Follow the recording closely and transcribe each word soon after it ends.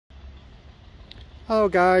Hello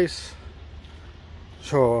guys,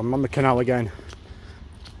 so I'm on the canal again.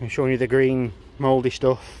 I'm showing you the green mouldy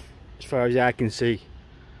stuff as far as I can see,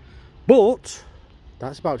 but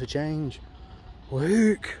that's about to change.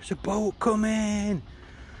 Look, there's a boat coming.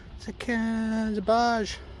 There's a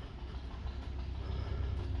barge,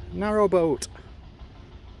 narrow boat,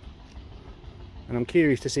 and I'm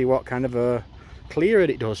curious to see what kind of a clear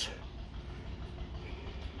it does.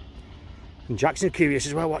 And Jackson's curious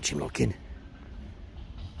as well. Watch him looking.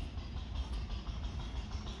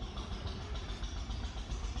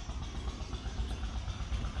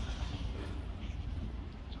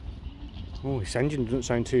 Oh, this engine doesn't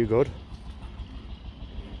sound too good.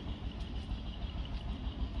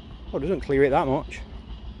 Oh, it doesn't clear it that much.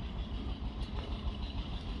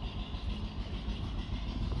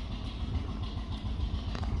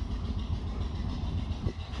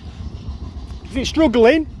 Is it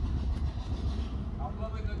struggling? I'm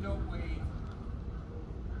loving the duckweed.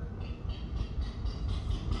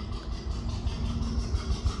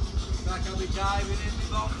 Looks like I'll be diving in the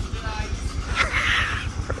box tonight.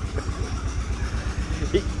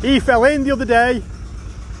 He fell in the other day.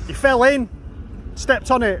 He fell in,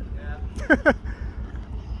 stepped on it. Yeah.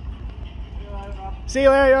 See you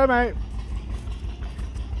later, mate.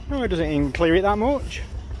 No, it doesn't even clear it that much.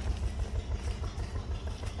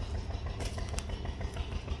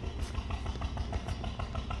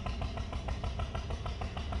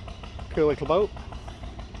 Cool little boat.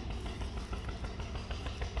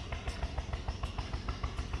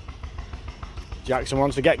 Jackson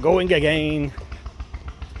wants to get going again.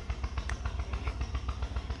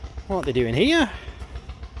 What are they doing here?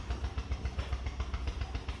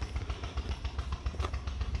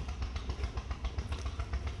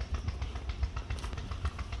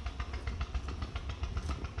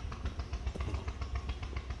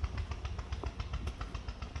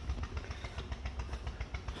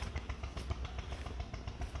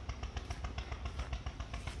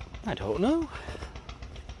 I don't know.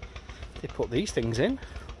 They put these things in.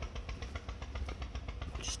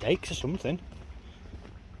 Stakes or something.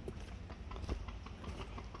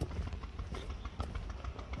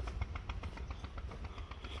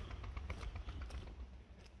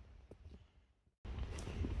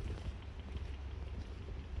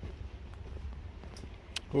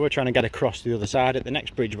 We were trying to get across the other side. At the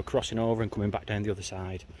next bridge we're crossing over and coming back down the other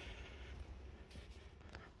side.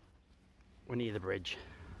 We're near the bridge.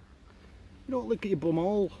 You don't look at your bum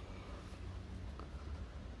hole.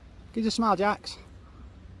 Give us a smile, Jax.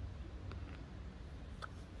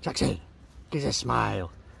 Jackson, give us a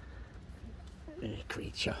smile. Hey,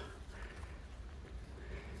 creature.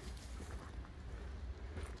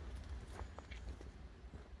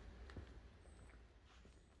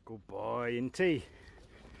 Good boy, isn't he?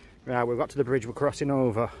 Right, we've got to the bridge we're crossing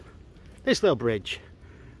over. This little bridge.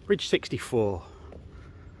 Bridge 64.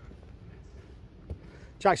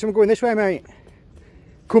 Jackson, we're going this way, mate.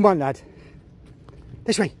 Come on, lad.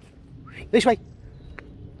 This way. This way.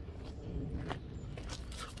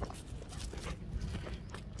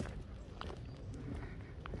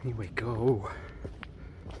 Here we go.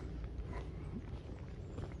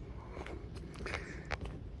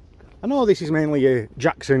 I know this is mainly a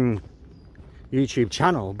Jackson YouTube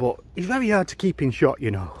channel, but it's very hard to keep in shot, you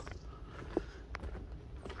know.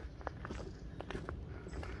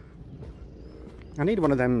 I need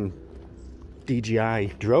one of them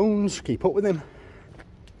DJI drones, keep up with him.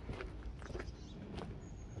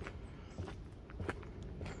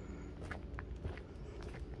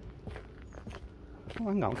 Oh,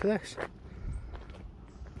 hang on for this.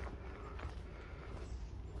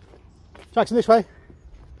 Jackson, this way.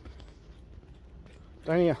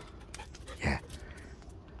 Down here. Yeah.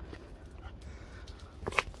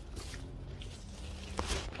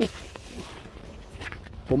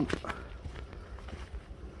 Bump.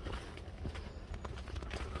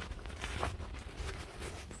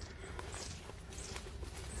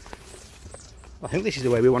 I think this is the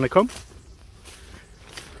way we want to come.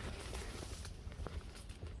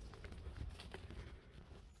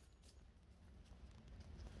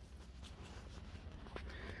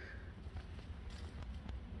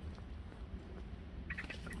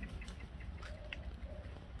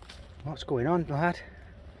 What's going on, lad?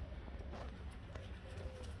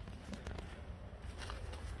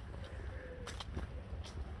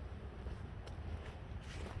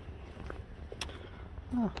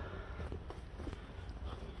 Oh.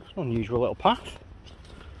 It's an unusual little path.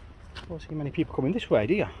 Don't see many people coming this way,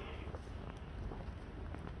 do you?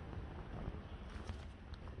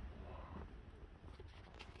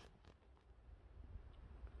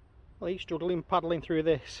 Well, he's struggling paddling through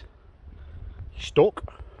this. He's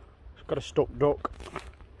stuck. Got a stuck duck.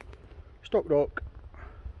 Stuck duck.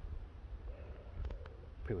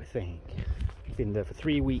 What do we think? He's been there for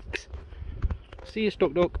 3 weeks. See you,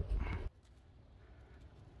 stuck duck.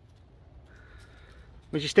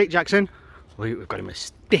 Where's your stick, Jackson? Oh, we've got him a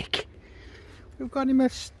stick. We've got him a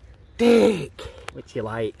stick, which he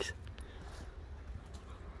likes.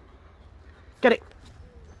 Get it.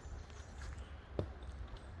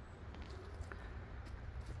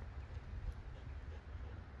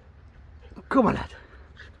 Come on, lad.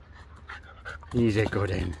 He's a good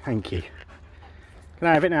one, thank you. Can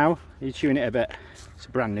I have it now? You're chewing it a bit. It's a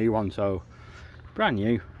brand new one, so brand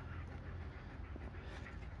new.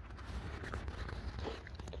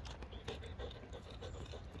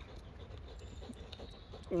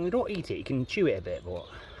 You don't eat it, you can chew it a bit, but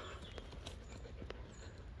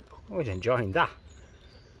always enjoying that.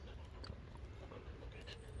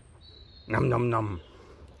 Nom nom nom.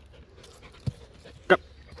 Go.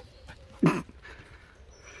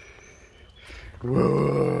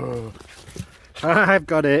 Whoa! I've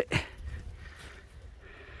got it.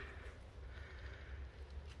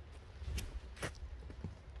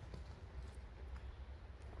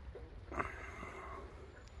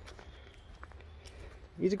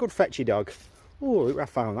 He's a good fetchy dog. Oh, look what I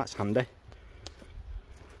found, that's handy.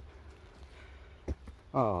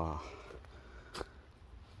 Oh.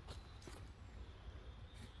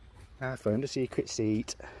 I found a secret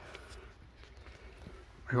seat.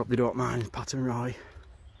 I hope they don't mind Pat and Roy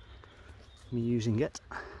me using it.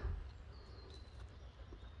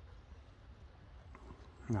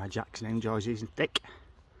 Right, Jackson enjoys using stick.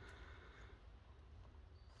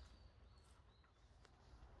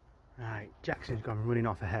 Right, Jackson's gone running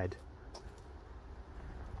off ahead.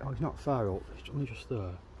 Oh, he's not far up, he's only just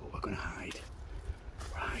there. But we're going to hide.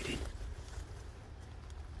 We're hiding.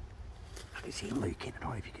 I can see him looking, I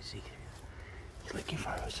don't know if you can see. He's looking for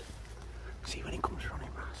us. See when he comes running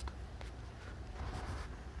past.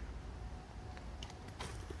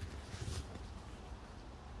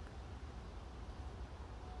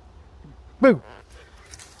 Boo!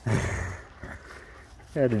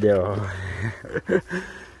 There we go.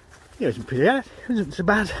 He wasn't pretty bad. He wasn't so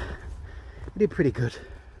bad. He did pretty good.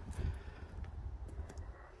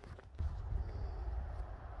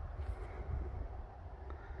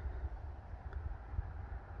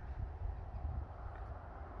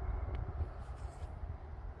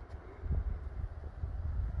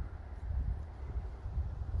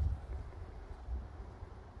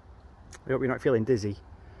 I hope you're not feeling dizzy.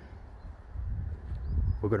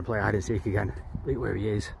 We're going to play hide and seek again. Look where he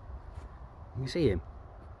is. You see him?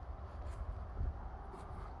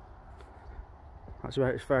 That's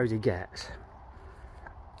about as far as he gets.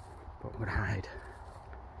 But we're going to hide.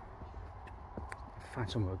 Find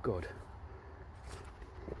somewhere good.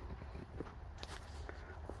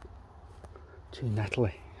 Too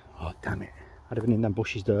nettly. Oh damn it. I'd have been in them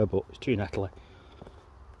bushes there, but it's too nettly.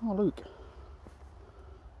 Oh look.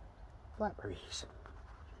 Blackberries.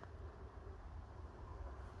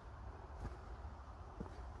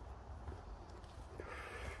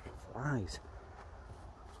 Flies.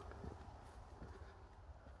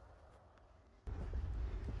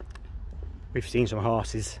 We've seen some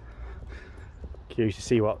horses. Curious to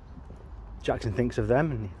see what Jackson thinks of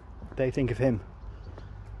them and they think of him.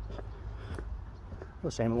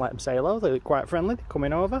 We'll say, let them say hello. They look quite friendly. They're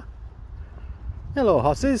coming over. Hello,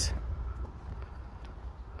 horses.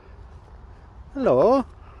 Hello.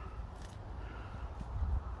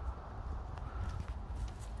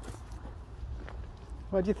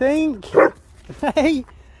 What do you think? Hey,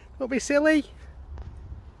 don't be silly.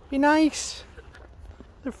 Be nice.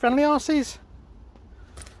 They're friendly horses.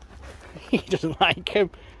 He doesn't like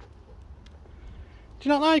them. Do you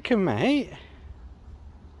not like them, mate?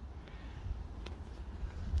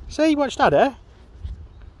 See, watch Daddy.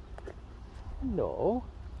 No.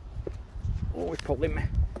 Oh, he's pulling me.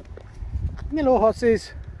 Hello,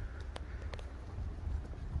 horses.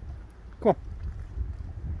 Come on.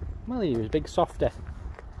 Well, he was a big softy,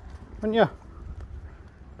 weren't you?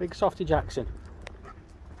 Big softy Jackson.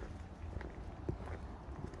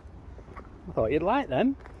 I thought you'd like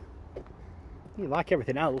them. You like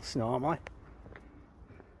everything else normally.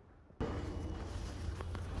 So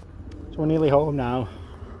we're nearly home now.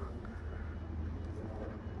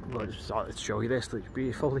 Let's show you this. Looks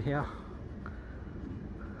beautiful here.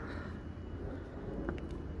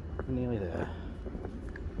 We're nearly there.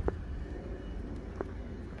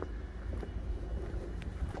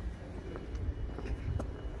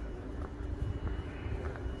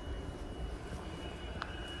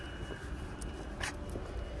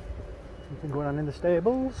 Something going on in the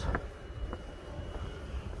stables.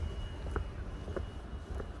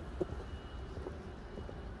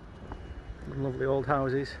 Some lovely old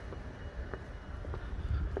houses.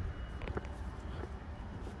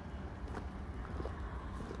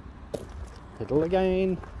 Fiddle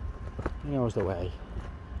again. He knows the way.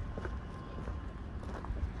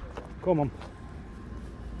 Come on.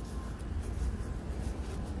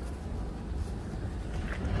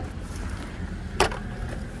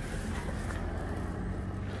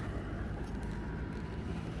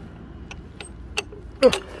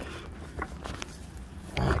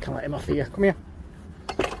 I can't let him off here. Come here.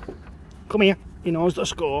 Come here. He knows the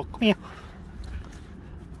score. Come here.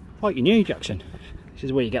 What you knew, Jackson? This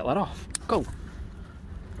is where you get let off. Go.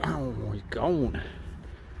 Oh, he's gone.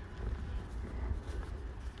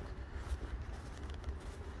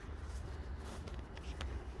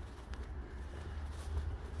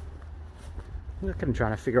 Look at him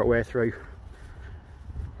trying to figure out a way through.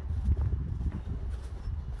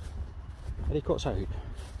 And he cuts out.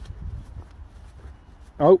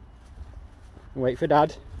 Oh, wait for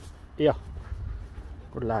Dad. Here.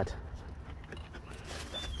 Good lad.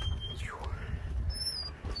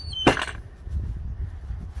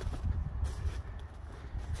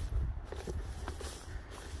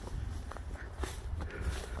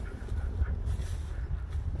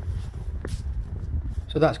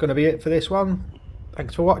 So that's going to be it for this one.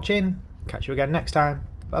 Thanks for watching. Catch you again next time.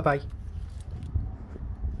 Bye bye.